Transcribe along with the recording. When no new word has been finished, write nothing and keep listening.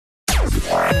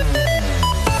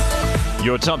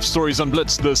Your top stories on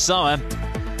Blitz this hour.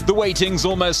 The waiting's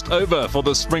almost over for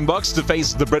the Springboks to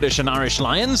face the British and Irish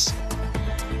Lions.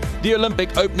 The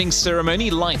Olympic opening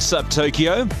ceremony lights up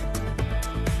Tokyo.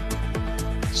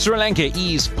 Sri Lanka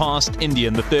eased past India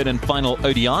in the third and final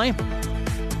ODI.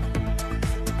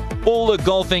 All the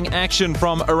golfing action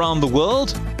from around the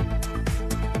world.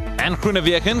 And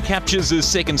Groenewegen captures his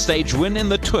second stage win in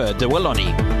the Tour de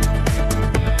Wallonie.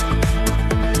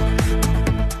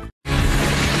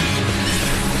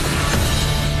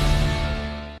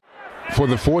 For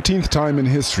the 14th time in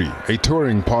history, a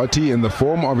touring party in the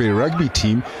form of a rugby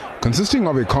team consisting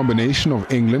of a combination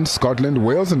of England, Scotland,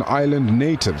 Wales and Ireland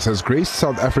natives has graced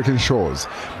South African shores.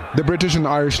 The British and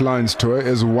Irish Lions tour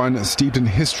is one steeped in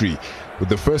history, with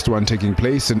the first one taking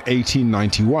place in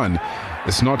 1891.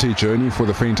 It's not a journey for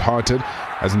the faint-hearted,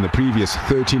 as in the previous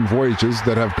 13 voyages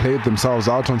that have played themselves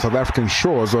out on South African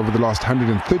shores over the last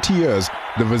 130 years.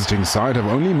 The visiting side have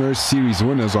only emerged series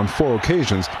winners on 4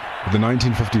 occasions, with the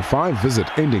 1955 visit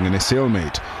ending in a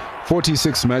stalemate.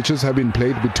 46 matches have been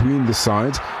played between the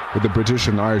sides, with the British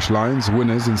and Irish Lions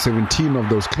winners in 17 of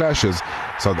those clashes.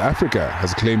 South Africa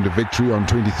has claimed a victory on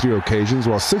 23 occasions,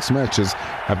 while 6 matches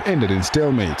have ended in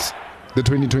stalemates. The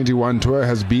 2021 tour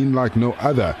has been like no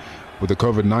other, with the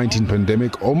COVID-19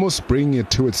 pandemic almost bringing it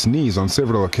to its knees on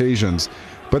several occasions.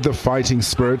 But the fighting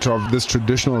spirit of this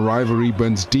traditional rivalry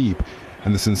burns deep,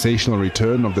 and the sensational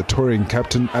return of the touring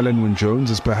captain Alan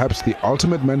Wynne-Jones is perhaps the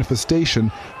ultimate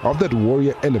manifestation of that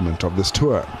warrior element of this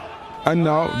tour. And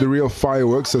now the real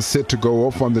fireworks are set to go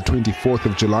off on the 24th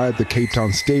of July at the Cape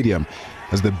Town Stadium,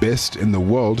 as the best in the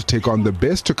world take on the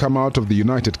best to come out of the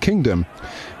United Kingdom.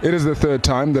 It is the third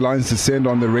time the Lions descend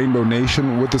on the Rainbow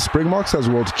Nation, with the Springboks as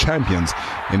world champions.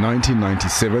 In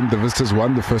 1997, the visitors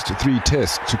won the first 3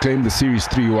 tests to claim the series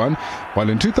 3-1, while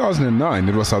in 2009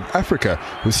 it was South Africa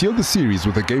who sealed the series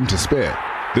with a game to spare.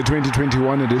 The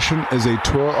 2021 edition is a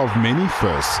tour of many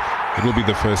firsts. It will be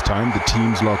the first time the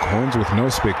teams lock horns with no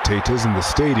spectators in the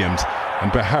stadiums,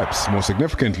 and perhaps more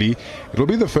significantly, it will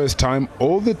be the first time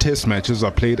all the test matches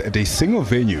are played at a single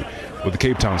venue, with the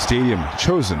Cape Town Stadium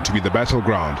chosen to be the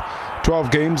battleground.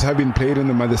 12 games have been played in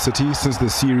the mother city since the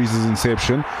series'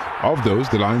 inception. Of those,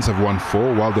 the Lions have won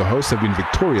 4, while the hosts have been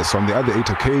victorious on the other 8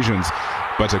 occasions.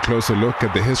 But a closer look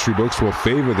at the history books will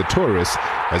favor the tourists,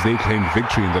 as they claimed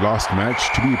victory in the last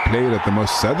match, to be played at the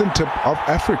most southern tip of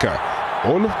Africa,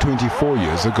 all of 24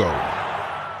 years ago.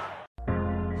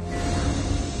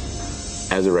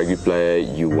 As a rugby player,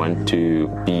 you want to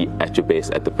be at your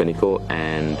best at the pinnacle,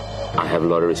 and I have a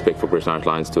lot of respect for British and Irish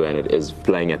Lions tour, and it is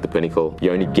playing at the pinnacle.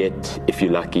 You only get, if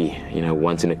you're lucky,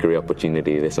 once in a career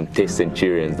opportunity. There's some test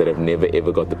centurions that have never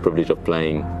ever got the privilege of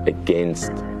playing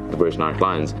against the British and Irish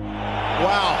Lions.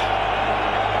 Wow,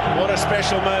 what a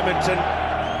special moment. And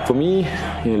for me,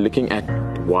 looking at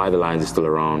why the Lions are still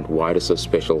around, why it is so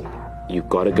special, you've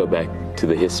got to go back to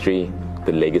the history,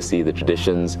 the legacy, the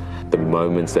traditions, the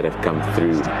moments that have come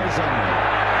through. Runs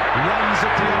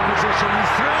at the opposition, he's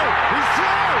through!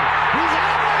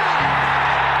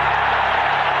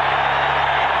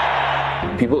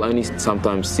 People only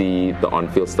sometimes see the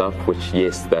on-field stuff, which,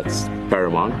 yes, that's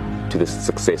paramount to the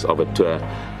success of a tour.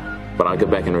 But I go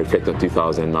back and reflect on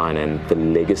 2009 and the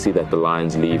legacy that the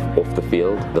Lions leave off the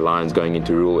field. The Lions going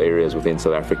into rural areas within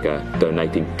South Africa,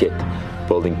 donating kit,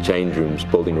 building change rooms,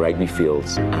 building rugby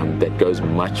fields. That goes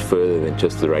much further than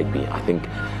just the rugby. I think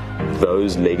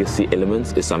those legacy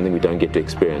elements is something we don't get to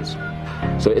experience.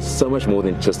 So it's so much more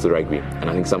than just the rugby. And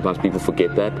I think sometimes people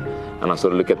forget that. And I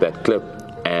sort of look at that clip,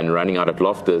 and running out at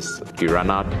Loftus, you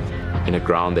run out in a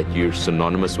ground that you're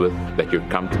synonymous with, that you're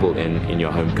comfortable in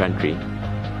your home country.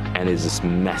 And there's this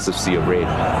massive sea of red.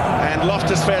 And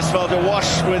Loftus Versfeld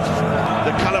awash with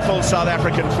the colourful South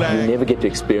African flag. You never get to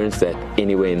experience that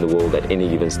anywhere in the world at any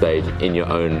given stage in your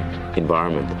own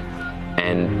environment.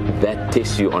 And that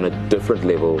tests you on a different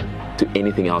level to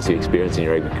anything else you experience in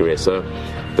your rugby career. So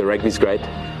the rugby's great,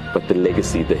 but the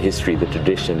legacy, the history, the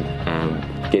tradition,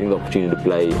 getting the opportunity to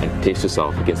play and test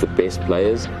yourself against the best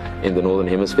players in the Northern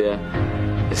Hemisphere,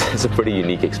 it's a pretty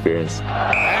unique experience.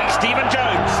 And Stephen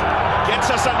Jones gets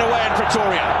us underway in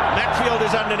Pretoria. Matfield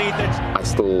is underneath it. I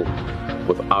still,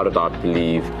 without a doubt,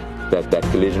 believe that that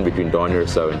collision between Daniel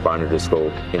Rousseau and Brian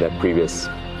Driscoll in that previous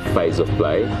phase of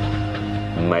play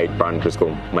made Brian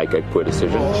Driscoll make a poor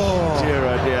decision. Oh dear.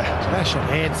 Clash of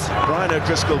heads. Brian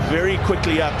O'Driscoll very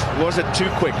quickly up. Was it too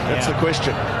quick? That's the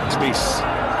question. Space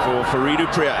for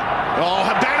Faridou Priya. Oh,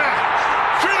 Habana!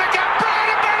 Through the gap, Brian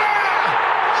Habana!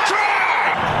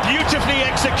 Try! Beautifully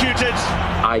executed.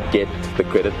 I get the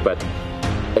credit, but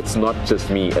it's not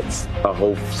just me. It's a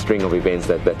whole string of events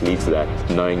that leads to that.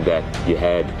 Knowing that you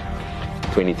had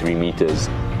 23 meters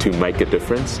to make a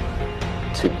difference,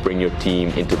 to bring your team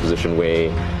into a position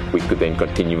where we could then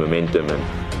continue momentum.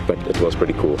 But it was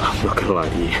pretty cool. I'm not gonna lie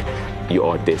to you. You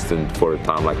are destined for a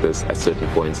time like this at certain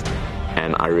points.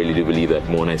 And I really do believe that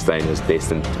Morné Steyn was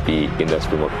destined to be in that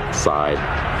Springbok side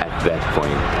at that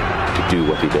point to do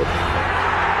what he did.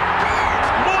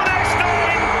 Morné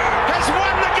Steyn has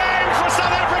won the game for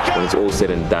South Africa! When it's all said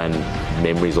and done,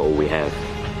 memories are all we have.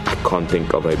 I can't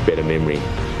think of a better memory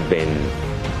than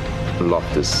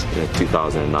Loftus in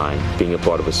 2009, being a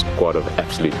part of a squad of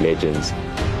absolute legends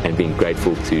and being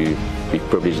grateful to be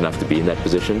privileged enough to be in that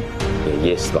position.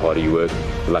 Yes, the harder you work,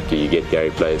 the luckier you get,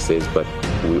 Gary Player says, but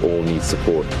we all need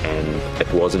support, and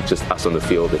it wasn't just us on the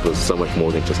field, it was so much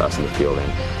more than just us on the field,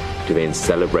 and to then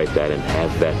celebrate that and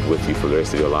have that with you for the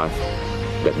rest of your life,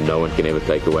 that no one can ever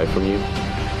take away from you,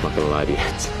 I'm not going to lie to you,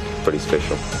 it's pretty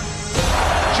special.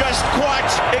 Just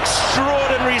quite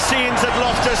extraordinary scenes at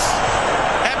Loftus.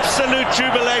 Absolute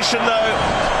jubilation though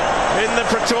in the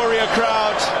Pretoria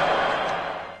crowd.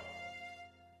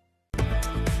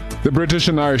 The British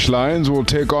and Irish Lions will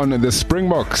take on the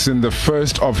Springboks in the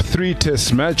first of 3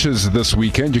 test matches this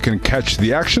weekend. You can catch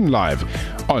the action live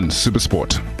on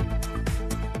SuperSport.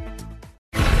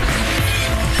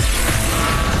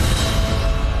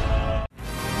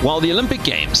 While the Olympic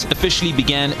Games officially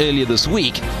began earlier this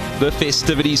week, the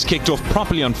festivities kicked off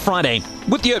properly on Friday,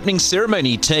 with the opening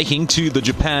ceremony taking to the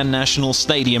Japan National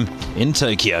Stadium in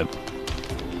Tokyo.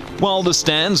 While the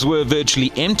stands were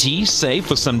virtually empty, save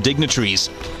for some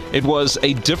dignitaries, it was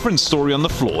a different story on the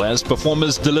floor as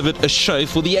performers delivered a show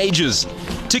for the ages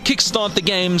to kickstart the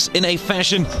Games in a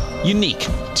fashion unique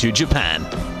to Japan.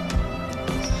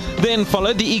 Then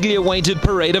followed the eagerly awaited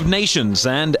Parade of Nations,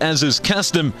 and as is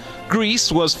custom,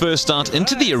 Greece was first out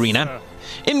into the arena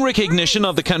in recognition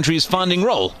of the country's founding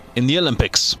role in the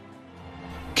Olympics.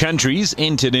 Countries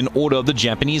entered in order of the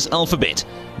Japanese alphabet,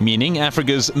 meaning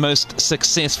Africa's most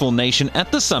successful nation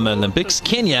at the Summer Olympics,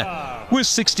 Kenya, was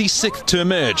 66th to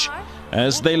emerge,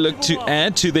 as they looked to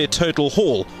add to their total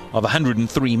haul of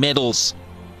 103 medals.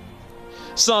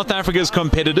 South Africa's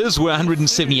competitors were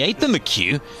 178th in the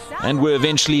queue and were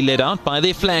eventually led out by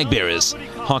their flag bearers,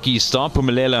 hockey star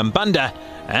Phumelela Mbanda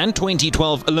and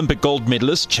 2012 Olympic gold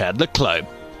medalist Chad le Clos,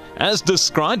 as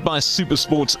described by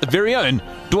SuperSport's very own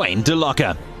Dwayne De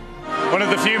Locker. One of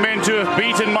the few men to have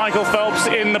beaten Michael Phelps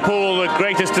in the pool, the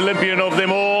greatest Olympian of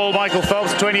them all. Michael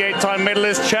Phelps, 28-time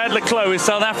medalist. Chad le Clos is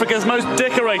South Africa's most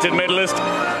decorated medalist,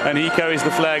 and he carries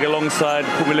the flag alongside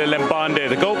Phumelela Mbanda,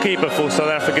 the goalkeeper for South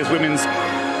Africa's women's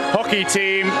hockey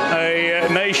team, a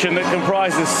nation that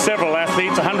comprises several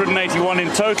athletes, 181 in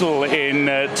total in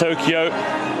Tokyo,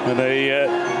 and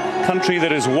a country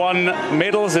that has won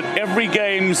medals at every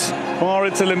Games bar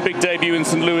its Olympic debut in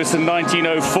St. Louis in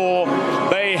 1904.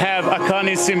 They have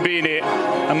Akani Simbine,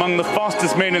 among the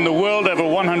fastest men in the world, over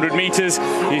 100 meters.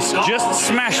 He's just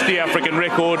smashed the African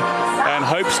record and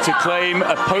hopes to claim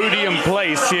a podium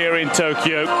place here in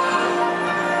Tokyo.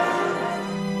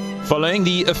 Following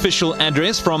the official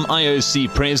address from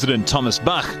IOC President Thomas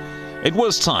Bach, it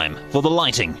was time for the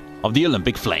lighting of the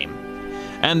Olympic flame.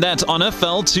 And that honor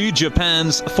fell to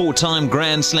Japan's 4-time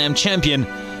Grand Slam champion,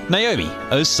 Naomi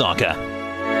Osaka.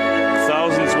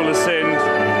 Thousands will ascend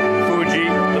Fuji,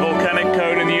 the volcanic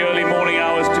cone, in the early morning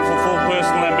hours to fulfill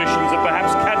personal ambitions and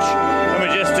perhaps catch a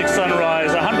majestic sunrise.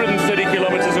 130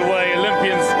 kilometers away,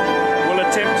 Olympians will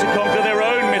attempt to conquer their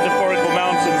own metaphorical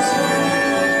mountains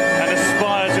and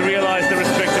aspire to realize their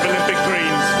respective Olympic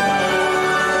dreams.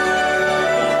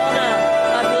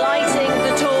 Honor of lighting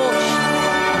the torch,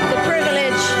 the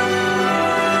privilege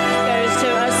goes to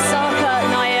Osaka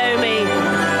Naomi.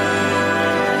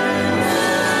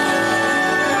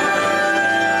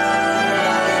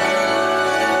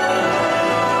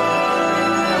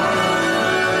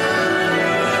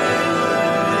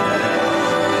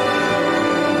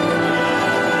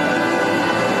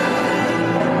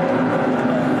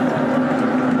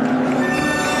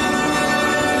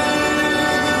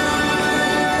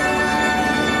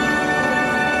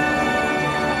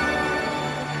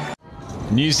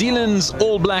 New Zealand's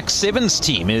All Black Sevens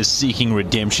team is seeking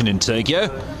redemption in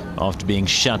Tokyo after being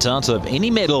shut out of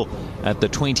any medal at the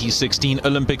 2016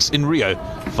 Olympics in Rio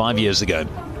 5 years ago.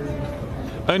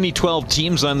 Only 12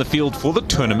 teams are in the field for the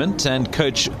tournament, and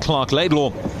coach Clark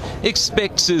Laidlaw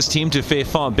expects his team to fare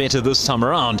far better this time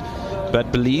around,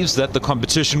 but believes that the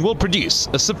competition will produce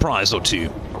a surprise or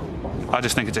two. I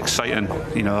just think it's exciting.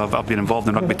 You know, I've been involved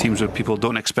in rugby teams where people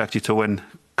don't expect you to win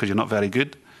because you're not very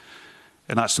good.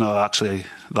 And that's not actually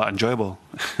that enjoyable.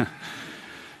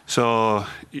 So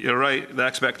you're right, the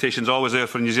expectation's always there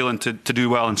for New Zealand to do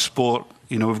well in sport.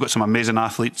 You know, we've got some amazing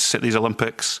athletes at these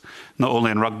Olympics, not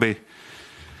only in rugby.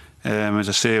 As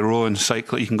I say, rowing,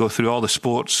 cycling, you can go through all the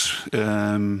sports.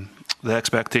 The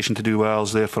expectation to do well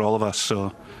is there for all of us,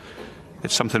 so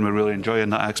it's something we're really enjoying,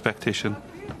 that expectation.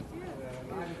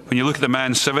 When you look at the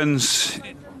men's sevens,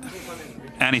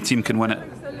 any team can win it.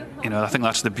 I think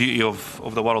that's the beauty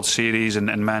of the World Series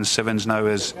and men's sevens now,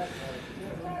 is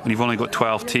when you've only got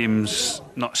 12 teams,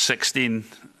 not 16,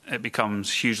 it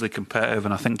becomes hugely competitive,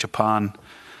 and I think Japan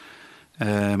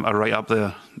are right up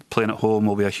there. Playing at home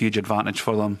will be a huge advantage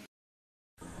for them.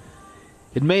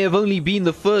 It may have only been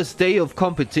the first day of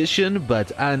competition,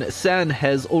 but An San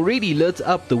has already lit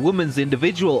up the women's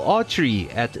individual archery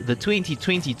at the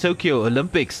 2020 Tokyo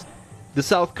Olympics. The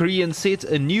South Korean set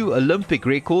a new Olympic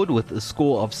record with a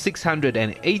score of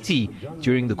 680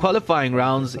 during the qualifying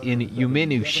rounds in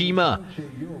Umenoshima.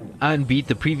 An beat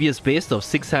the previous best of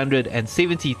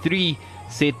 673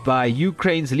 set by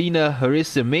Ukraine's Lena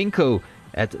Hrysimenko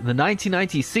at the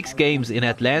 1996 Games in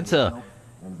Atlanta.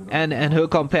 An and her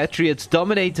compatriots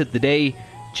dominated the day.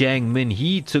 Jang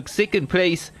Min-hee took second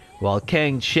place, while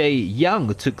Kang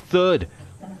Chae-young took third.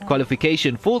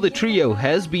 Qualification for the trio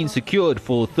has been secured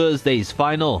for Thursday's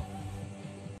final.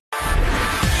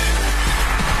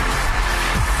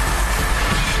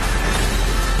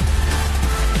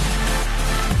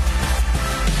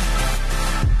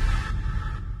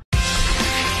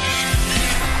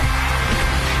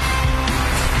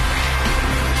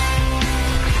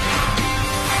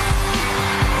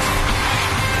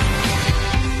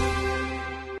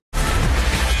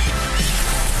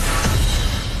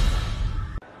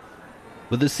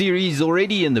 With the series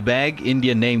already in the bag,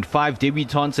 India named 5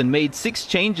 debutants and made 6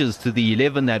 changes to the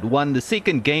 11 that won the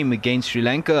second game against Sri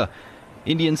Lanka.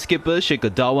 Indian skipper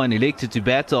Shikhar Dhawan elected to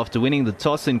bat after winning the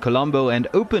toss in Colombo and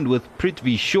opened with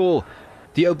Prithvi Shaw.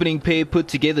 The opening pair put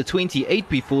together 28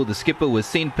 before the skipper was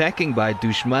sent packing by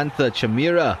Dushmantha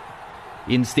Chamira.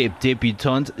 In stepped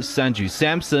debutant Sanju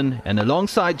Samson, and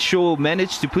alongside Shaw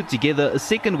managed to put together a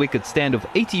second wicket stand of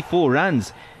 84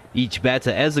 runs. Each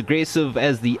batter as aggressive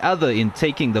as the other in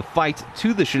taking the fight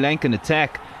to the Sri Lankan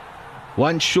attack.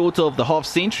 One short of the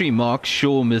half-century mark,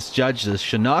 Shaw misjudged the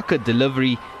Shanaka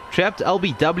delivery, trapped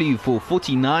LBW for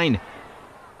 49.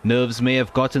 Nerves may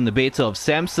have gotten the better of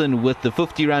Samson with the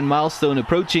 50-run milestone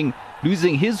approaching,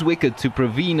 losing his wicket to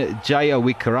Praveen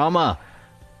Jayawikrama.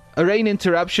 A rain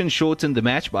interruption shortened the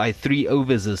match by 3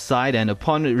 overs aside, and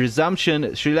upon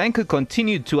resumption, Sri Lanka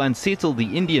continued to unsettle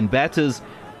the Indian batters.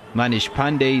 Manish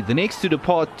Pandey, the next to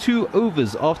depart 2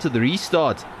 overs after the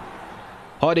restart.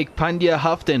 Hardik Pandya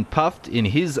huffed and puffed in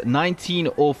his 19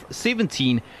 off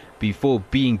 17 before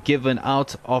being given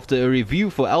out after a review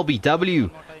for LBW.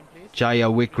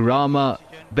 Jayawikrama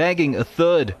bagging a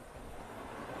third.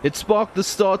 It sparked the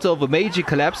start of a major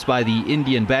collapse by the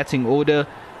Indian batting order.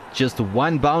 Just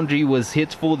 1 boundary was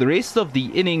hit for the rest of the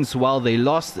innings, while they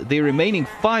lost their remaining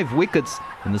 5 wickets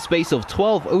in the space of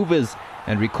 12 overs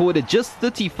and recorded just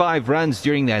 35 runs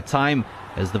during that time,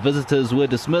 as the visitors were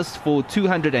dismissed for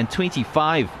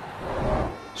 225.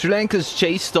 Sri Lanka's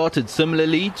chase started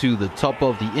similarly to the top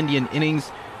of the Indian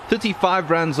innings, 35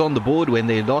 runs on the board when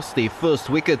they lost their first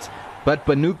wicket, but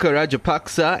Bhanuka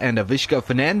Rajapaksa and Avishka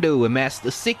Fernando amassed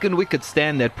a second wicket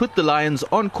stand that put the Lions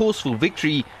on course for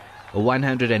victory, a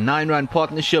 109-run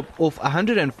partnership off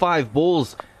 105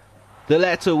 balls. The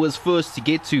latter was first to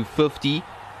get to 50,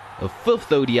 a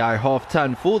 5th ODI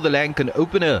half-ton for the Lankan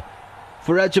opener.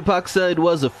 For Rajapaksa, it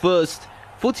was a first,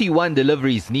 41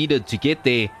 deliveries needed to get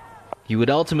there. He would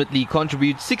ultimately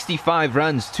contribute 65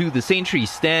 runs to the century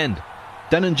stand.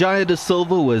 Dhananjaya De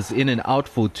Silva was in and out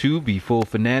for 2 before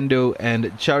Fernando and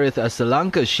Charith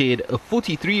Asalanka shared a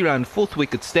 43-run 4th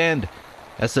wicket stand.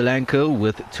 Asalanka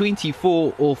with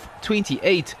 24 off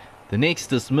 28, the next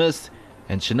dismissed,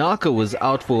 and Shanaka was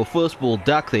out for a first ball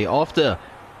duck thereafter.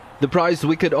 The prized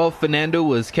wicket of Fernando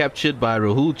was captured by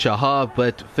Rahul Chahar,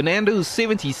 but Fernando's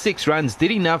 76 runs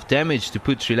did enough damage to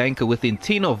put Sri Lanka within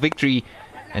 10 of victory,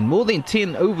 and more than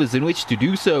 10 overs in which to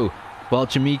do so. While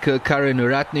Chamika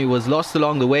Karunaratne was lost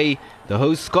along the way, the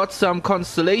hosts got some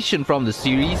consolation from the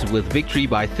series with victory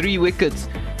by 3 wickets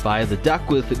via the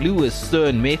Duckworth-Lewis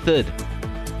Stern method.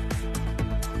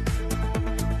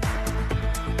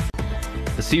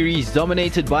 The series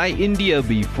dominated by India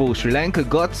before Sri Lanka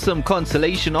got some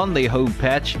consolation on their home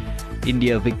patch.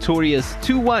 India victorious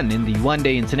 2-1 in the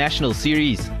one-day international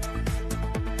series.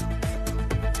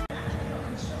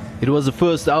 It was the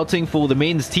first outing for the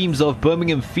men's teams of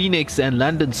Birmingham Phoenix and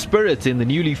London Spirit in the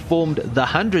newly formed The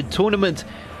 100 tournament.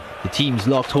 The teams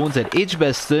locked horns at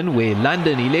Edgbaston, where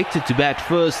London elected to bat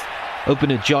first.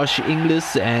 Opener Josh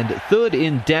Inglis and third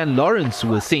in Dan Lawrence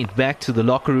were sent back to the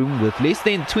locker room with less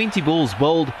than 20 balls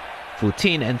bowled for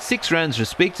 10 and 6 runs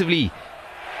respectively.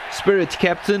 Spirit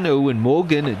captain Owen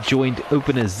Morgan joined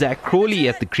opener Zach Crawley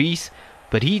at the crease,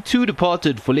 but he too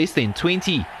departed for less than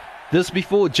 20. This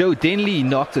before Joe Denley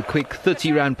knocked a quick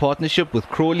 30-run partnership with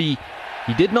Crawley.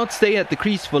 He did not stay at the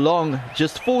crease for long,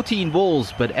 just 14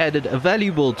 balls, but added a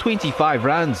valuable 25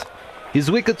 runs.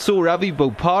 His wicket saw Ravi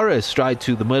Bopara stride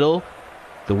to the middle,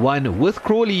 the one with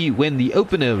Crawley when the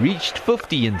opener reached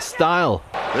 50 in style.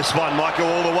 This one might go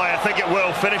all the way. I think it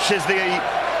will. Finishes the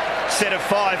set of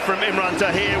 5 from Imran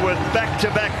Tahir with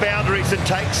back-to-back boundaries. It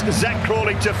takes Zach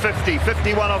Crawley to 50,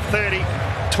 51 off 30,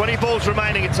 20 balls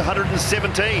remaining, it's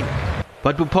 117.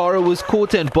 But Bopara was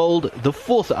caught and bowled the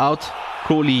 4th out,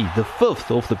 Crawley the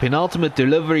 5th off the penultimate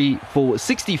delivery for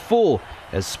 64,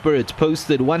 as Spirit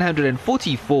posted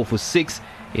 144 for 6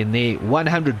 in their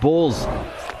 100 balls.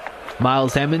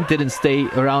 Miles Hammond didn't stay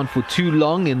around for too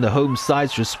long in the home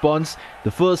side's response,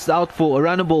 the first out for a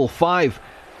runnable 5.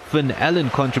 Finn Allen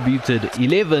contributed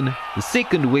 11, the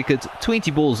second wicket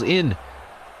 20 balls in.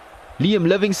 Liam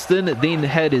Livingston then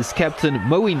had his captain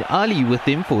Moeen Ali with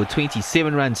him for a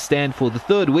 27-run stand for the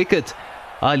 3rd wicket.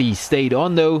 Ali stayed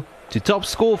on though to top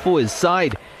score for his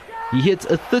side. He hit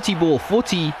a 30-ball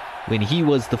 40 when he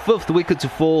was the 5th wicket to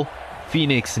fall.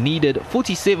 Phoenix needed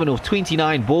 47 of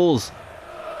 29 balls.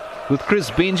 With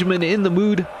Chris Benjamin in the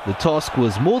mood, the task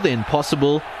was more than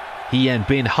possible. He and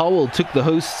Ben Howell took the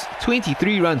hosts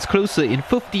 23 runs closer in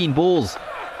 15 balls.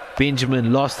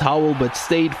 Benjamin lost Howell but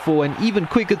stayed for an even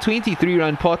quicker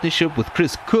 23-run partnership with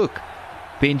Chris Cook.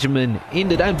 Benjamin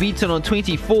ended unbeaten on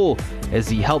 24 as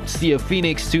he helped steer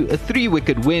Phoenix to a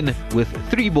 3-wicket win with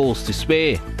 3 balls to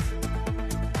spare.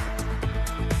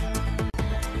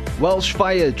 Welsh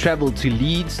Fire travelled to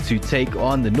Leeds to take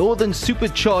on the Northern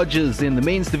Superchargers in the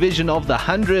men's division of the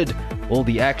 100. All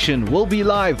the action will be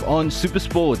live on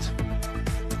SuperSport.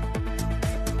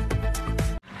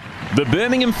 The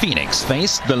Birmingham Phoenix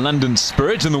faced the London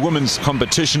Spirit in the women's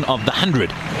competition of the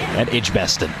 100 at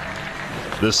Edgbaston.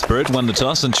 The Spirit won the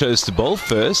toss and chose to bowl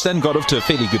first and got off to a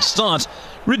fairly good start,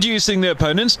 reducing their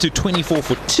opponents to 24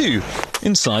 for 2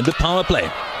 inside the power play.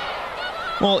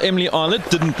 While Emily Arlett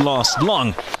didn't last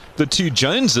long, the two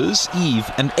Joneses, Eve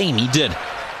and Amy, did.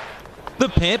 The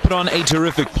pair put on a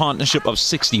terrific partnership of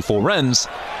 64 runs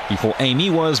before Amy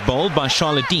was bowled by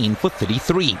Charlotte Dean for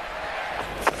 33.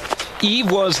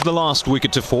 Eve was the last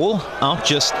wicket to fall, out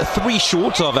just 3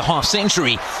 short of a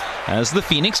half-century, as the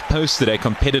Phoenix posted a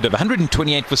competitive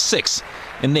 128 for 6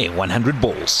 in their 100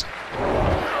 balls.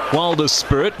 While the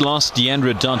Spirit lost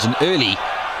Deandra Danton early,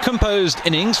 composed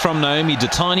innings from Naomi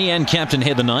Datani and Captain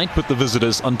Heather Knight put the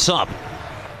visitors on top.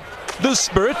 The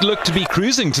Spirit looked to be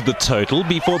cruising to the total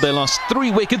before they lost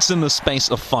 3 wickets in the space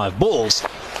of 5 balls,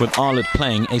 with Arlett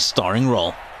playing a starring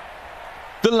role.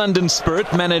 The London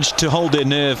Spirit managed to hold their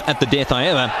nerve at the death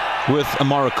however, with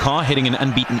Amara Carr hitting an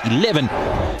unbeaten 11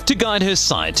 to guide her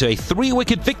side to a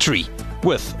 3-wicket victory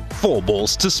with 4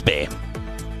 balls to spare.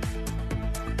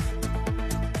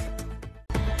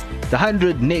 The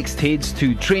 100 next heads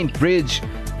to Trent Bridge.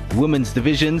 The women's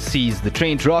division sees the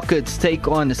Trent Rockets take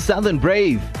on Southern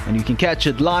Brave, and you can catch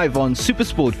it live on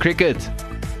SuperSport Cricket.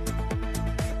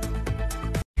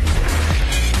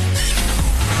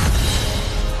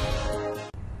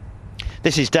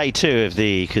 This is day 2 of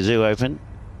the Kazoo Open,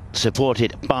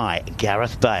 supported by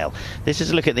Gareth Bale. This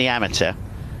is a look at the amateur,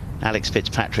 Alex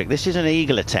Fitzpatrick. This is an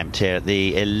eagle attempt here at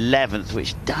the 11th,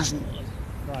 which doesn't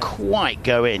quite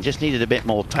go in, just needed a bit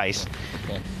more pace.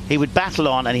 He would battle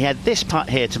on, and he had this putt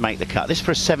here to make the cut. This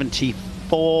for a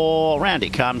 74, round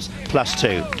it comes,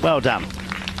 +2. Well done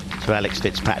to Alex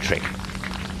Fitzpatrick.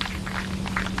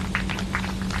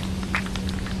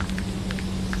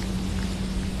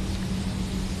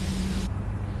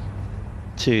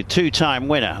 To 2-time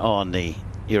winner on the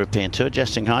European Tour,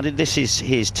 Justin Hardy. This is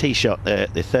his tee shot, the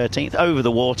 13th, over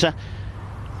the water.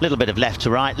 A little bit of left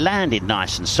to right, landed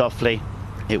nice and softly.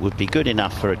 It would be good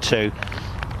enough for a 2,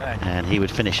 and he would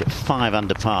finish at 5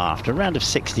 under par after a round of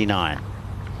 69.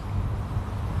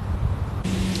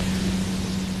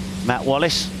 Matt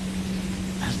Wallace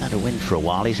hasn't had a win for a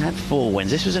while. He's had 4 wins.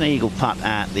 This was an eagle putt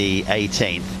at the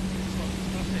 18th.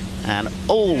 An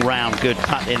all-round good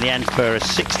putt in the end for a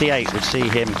 68 would see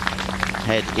him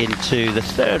head into the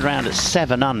 3rd round at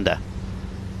 7 under.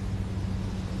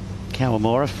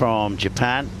 Kawamura from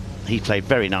Japan, he played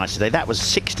very nice today. That was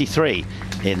 63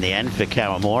 in the end for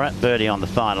Kawamura, birdie on the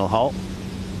final hole.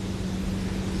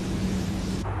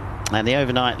 And the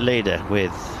overnight leader with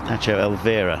Nacho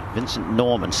Elvira, Vincent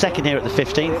Norman, second here at the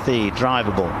 15th, the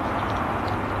drivable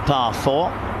par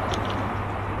 4.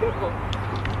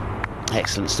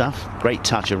 Excellent stuff. Great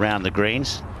touch around the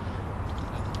greens.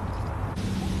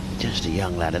 Just a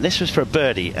young lad. And this was for a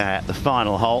birdie at the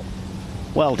final hole.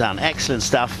 Well done, excellent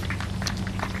stuff.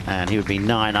 And he would be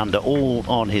 9 under all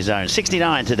on his own.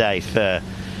 69 today for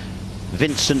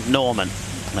Vincent Norman.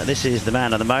 Now, this is the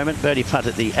man of the moment. Birdie putt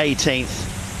at the 18th.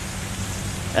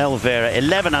 Elvira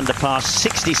 11 under par,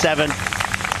 67.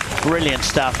 Brilliant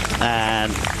stuff.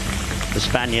 And the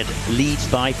Spaniard leads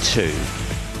by 2.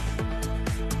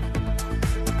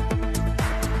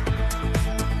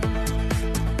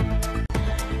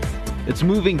 It's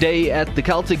moving day at the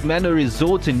Celtic Manor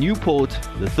Resort in Newport.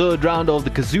 The third round of the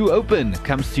Kazoo Open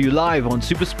comes to you live on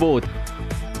SuperSport.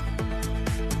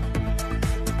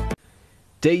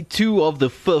 Day 2 of the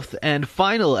 5th and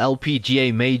final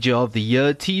LPGA major of the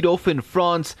year teed off in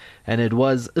France, and it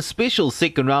was a special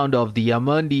second round of the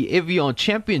Amundi Evian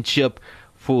Championship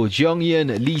for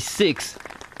Jeongyeon Lee 6.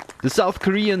 The South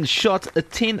Korean shot a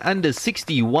 10 under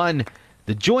 61,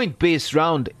 the joint best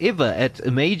round ever at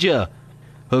a major.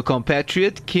 Her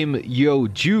compatriot Kim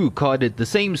Yo-ju carded the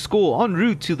same score en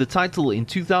route to the title in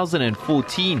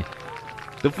 2014.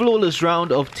 The flawless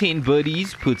round of 10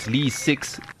 birdies puts Lee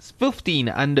 6 15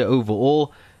 under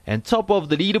overall and top of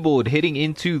the leaderboard heading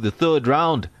into the third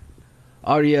round.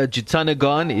 Arya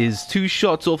Jutanagan is 2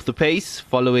 shots off the pace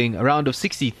following a round of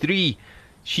 63.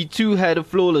 She too had a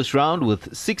flawless round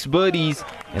with 6 birdies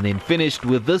and then finished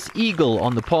with this eagle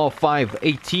on the par 5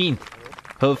 18th.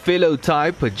 Her fellow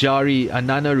Thai Pajari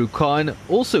Ananarukan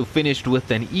also finished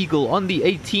with an eagle on the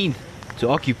 18th to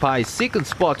occupy second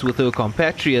spot with her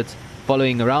compatriots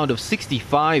following a round of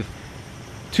 65.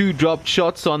 2 dropped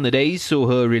shots on the day saw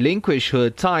her relinquish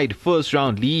her tied first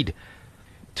round lead.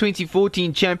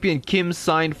 2014 champion Kim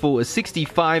signed for a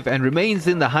 65 and remains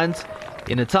in the hunt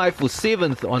in a tie for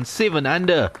 7th on 7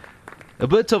 under. A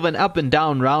bit of an up and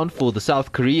down round for the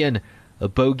South Korean. A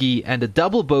bogey and a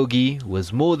double bogey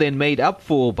was more than made up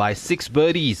for by 6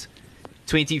 birdies.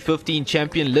 2015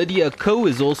 champion Lydia Ko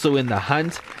is also in the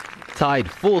hunt, tied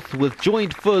 4th with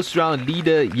joint first round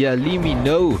leader Yalimi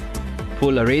No.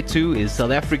 Paul Aretu is South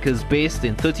Africa's best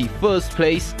in 31st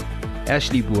place.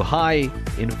 Ashley Buhai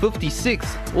in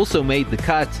 56th also made the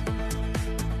cut.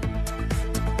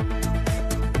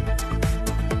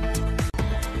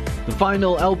 The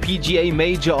final LPGA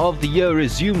major of the year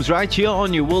resumes right here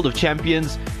on your World of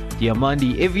Champions. The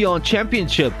Amundi Evian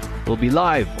Championship will be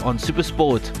live on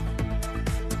SuperSport.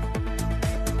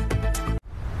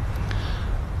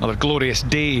 Another glorious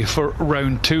day for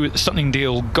round 2 at the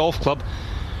Sunningdale Golf Club.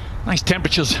 Nice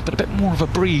temperatures, but a bit more of a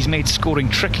breeze made scoring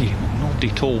tricky. Nobody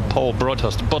told Paul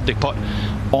Broadhurst. Birdie putt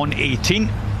on 18.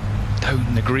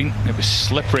 Down the green, it was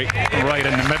slippery right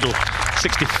in the middle.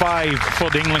 65 for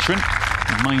the Englishman.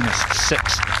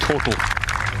 -6 total.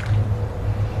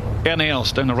 Ernie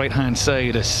Els down the right hand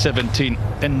side is 17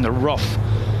 in the rough,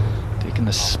 taking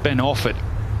the spin off it.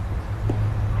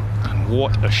 And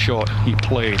what a shot he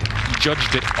played.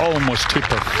 Judged it almost to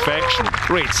perfection.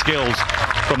 Great skills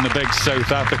from the big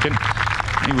South African.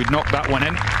 He would knock that one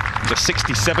in. It was a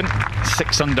 67,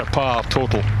 6 under par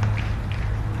total.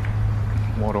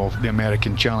 What of the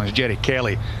American challenge? Jerry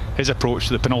Kelly, his approach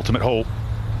to the penultimate hole.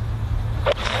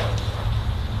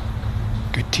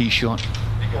 Good tee shot,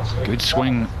 good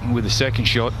swing with the second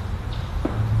shot,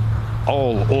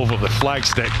 all over the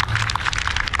flagstick.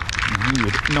 And he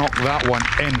would knock that one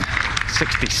in.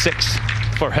 66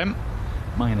 for him,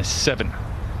 -7.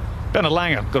 Bernard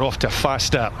Langer got off to a fast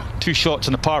start. 2 shots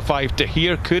on the par 5 to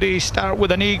here. Could he start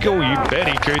with an eagle? You bet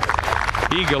he could.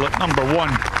 Eagle at number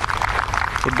 1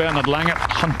 for Bernard Langer,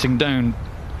 hunting down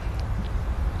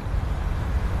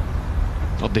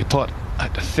birdie putt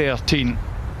at 13.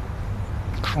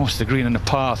 Across the green in the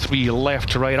par 3,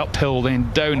 left to right, uphill, then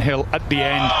downhill at the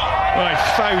end. Well, I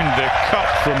found the cut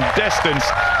from distance,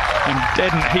 and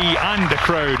didn't he and the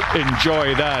crowd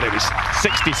enjoy that? It was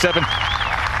 67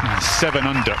 and 7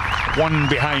 under, 1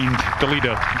 behind the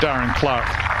leader, Darren Clark.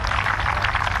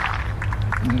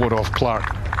 What of Clark?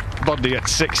 Birdie at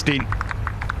 16.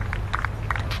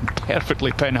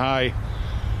 Perfectly pin high.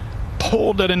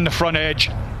 Pulled it in the front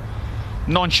edge.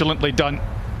 Nonchalantly done.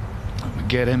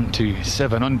 Get him to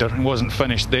 7 under. He wasn't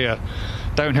finished there.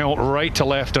 Downhill right to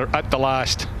lefter at the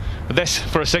last. This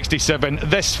for a 67,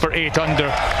 this for 8 under.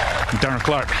 Darren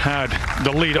Clark had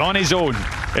the lead on his own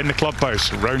in the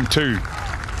clubhouse. Round 2.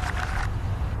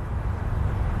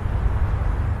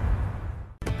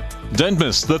 Don't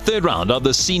miss the third round of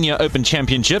the Senior Open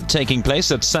Championship taking place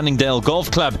at Sunningdale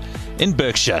Golf Club in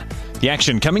Berkshire. The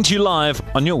action coming to you live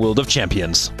on your World of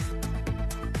Champions.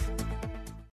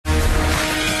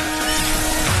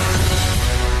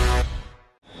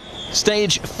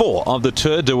 Stage 4 of the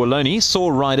Tour de Wallonie saw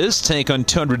riders take on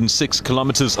 206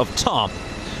 kilometers of tar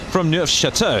from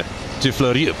Neufchâteau to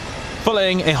Fleurieu.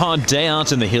 Following a hard day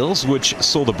out in the hills, which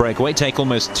saw the breakaway take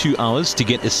almost 2 hours to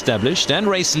get established, and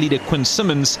race leader Quinn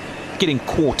Simmons getting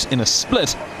caught in a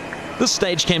split, the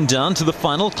stage came down to the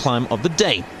final climb of the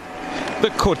day, the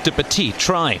Côte de Petit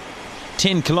Try,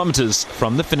 10 kilometers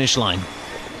from the finish line.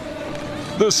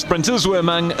 The sprinters were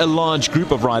among a large group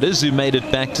of riders who made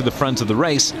it back to the front of the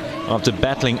race after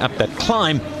battling up that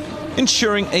climb,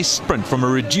 ensuring a sprint from a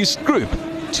reduced group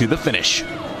to the finish.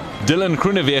 Dylan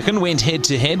Groenewegen went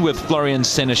head-to-head with Florian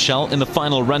Seneschal in the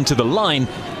final run to the line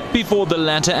before the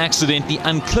latter accidentally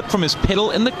unclipped from his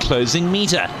pedal in the closing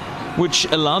meter, which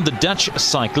allowed the Dutch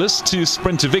cyclist to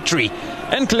sprint to victory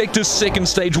and collect his second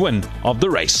stage win of the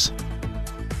race.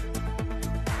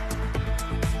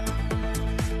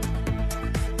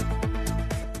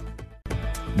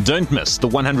 Don't miss the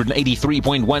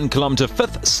 183.1 kilometer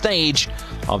fifth stage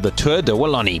of the Tour de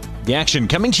Wallonie. The action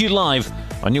coming to you live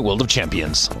on your World of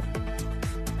Champions.